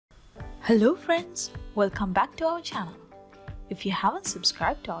Hello friends, welcome back to our channel. If you haven't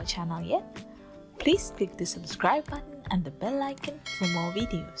subscribed to our channel yet, please click the subscribe button and the bell icon for more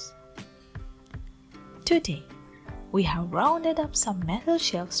videos. Today, we have rounded up some metal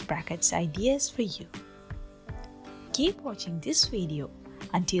shelf brackets ideas for you. Keep watching this video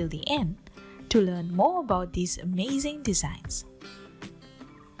until the end to learn more about these amazing designs.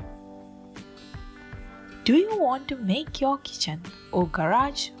 Do you want to make your kitchen or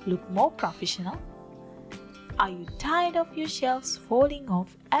garage look more professional? Are you tired of your shelves falling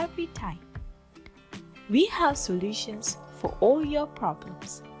off every time? We have solutions for all your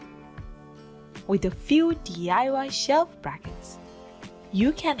problems. With a few DIY shelf brackets,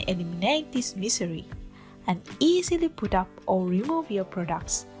 you can eliminate this misery and easily put up or remove your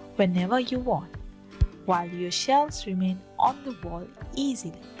products whenever you want, while your shelves remain on the wall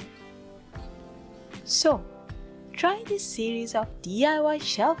easily. So, try this series of DIY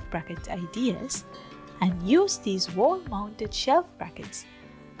shelf bracket ideas and use these wall-mounted shelf brackets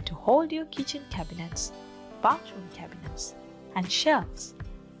to hold your kitchen cabinets, bathroom cabinets, and shelves.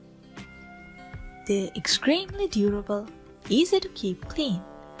 They're extremely durable, easy to keep clean,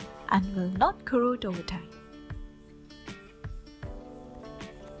 and will not corrode over time.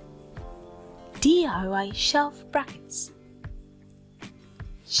 DIY shelf brackets.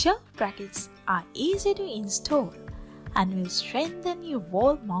 Shelf brackets are easy to install and will strengthen your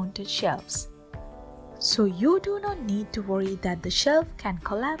wall-mounted shelves. So you do not need to worry that the shelf can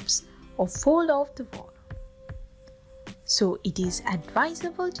collapse or fall off the wall. So it is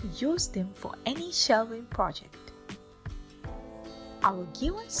advisable to use them for any shelving project. Our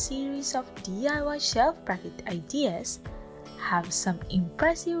given series of DIY shelf bracket ideas have some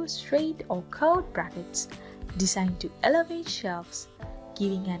impressive straight or curved brackets designed to elevate shelves,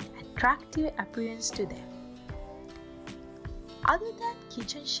 giving an attractive appearance to them. Other than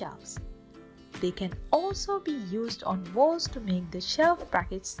kitchen shelves, they can also be used on walls to make the shelf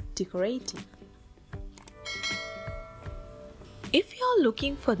brackets decorative. If you're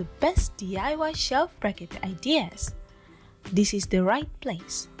looking for the best DIY shelf bracket ideas, this is the right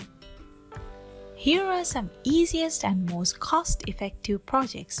place. Here are some easiest and most cost-effective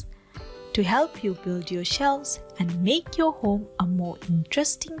projects to help you build your shelves and make your home a more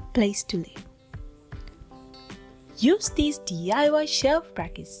interesting place to live. Use these DIY shelf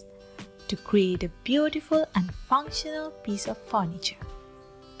brackets to create a beautiful and functional piece of furniture.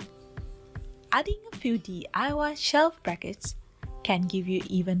 Adding a few DIY shelf brackets can give you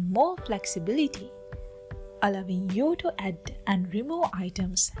even more flexibility, allowing you to add and remove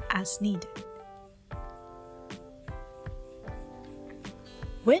items as needed.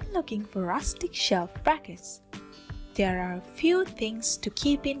 When looking for rustic shelf brackets, there are a few things to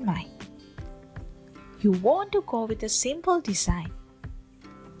keep in mind. You want to go with a simple design.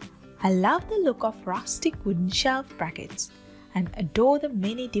 I love the look of rustic wooden shelf brackets and adore the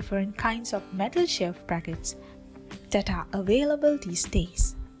many different kinds of metal shelf brackets that are available these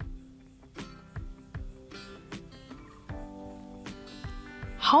days.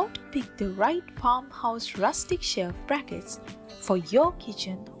 How to pick the right farmhouse rustic shelf brackets for your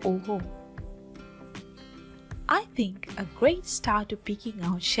kitchen or home. I think a great start to picking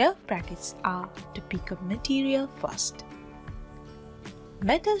out shelf brackets are to pick a material first.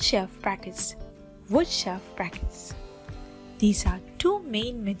 Metal shelf brackets, wood shelf brackets. These are two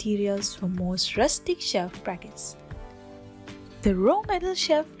main materials for most rustic shelf brackets. The raw metal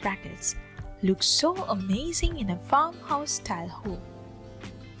shelf brackets look so amazing in a farmhouse style home.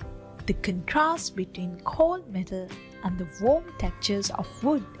 The contrast between cold metal and the warm textures of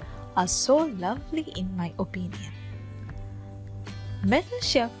wood are so lovely in my opinion. Metal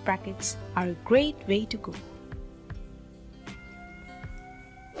shelf brackets are a great way to go.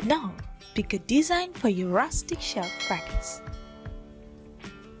 Now, pick a design for your rustic shelf brackets.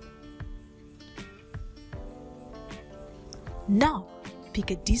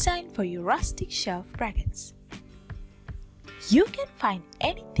 You can find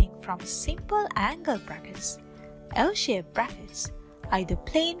anything from simple angle brackets, L-shaped brackets, either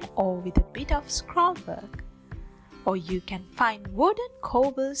plain or with a bit of scroll work, or you can find wooden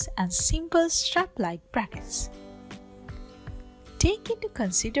cobbles and simple strap-like brackets. Take into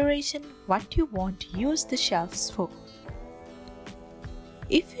consideration what you want to use the shelves for.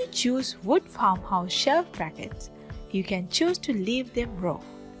 If you choose wood farmhouse shelf brackets, you can choose to leave them raw,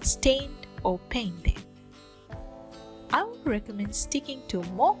 stained, or paint them. I would recommend sticking to a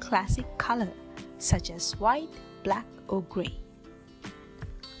more classic color such as white, black, or gray.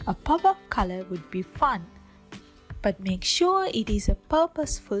 A pop of color would be fun, but make sure it is a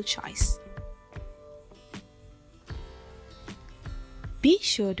purposeful choice. Be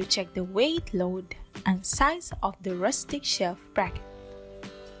sure to check the weight, load, and size of the rustic shelf bracket.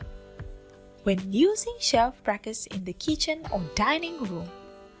 When using shelf brackets in the kitchen or dining room,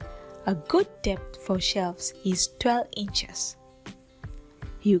 a good depth for shelves is 12 inches.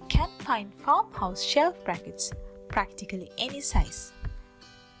 You can find farmhouse shelf brackets practically any size,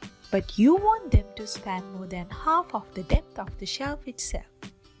 but you want them to span more than half of the depth of the shelf itself.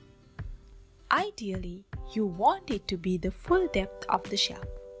 Ideally, you want it to be the full depth of the shelf.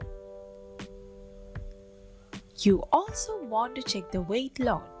 You also want to check the weight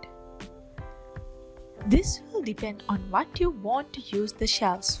load. This will depend on what you want to use the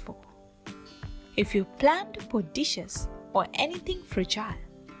shelves for. If you plan to put dishes or anything fragile,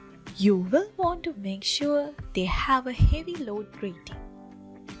 you will want to make sure they have a heavy load rating.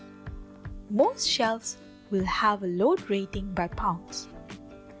 Most shelves will have a load rating by pounds.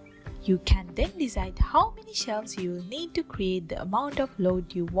 You can then decide how many shelves you will need to create the amount of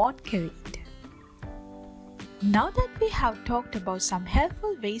load you want carried. Now that we have talked about some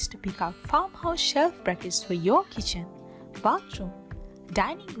helpful ways to pick out farmhouse shelf brackets for your kitchen, bathroom,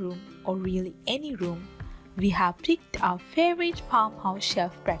 dining room, or really any room, we have picked our favorite farmhouse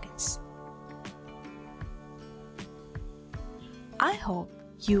shelf brackets. I hope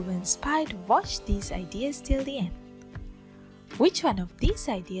you were inspired to watch these ideas till the end. Which one of these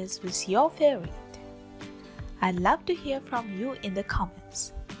ideas was your favorite? I'd love to hear from you in the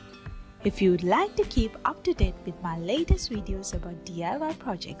comments. If you would like to keep up to date with my latest videos about DIY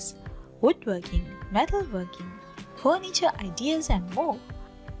projects, woodworking, metalworking, furniture ideas and more,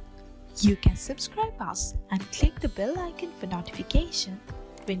 you can subscribe us and click the bell icon for notification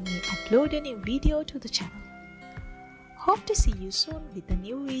when we upload a new video to the channel. Hope to see you soon with a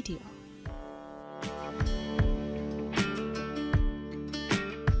new video.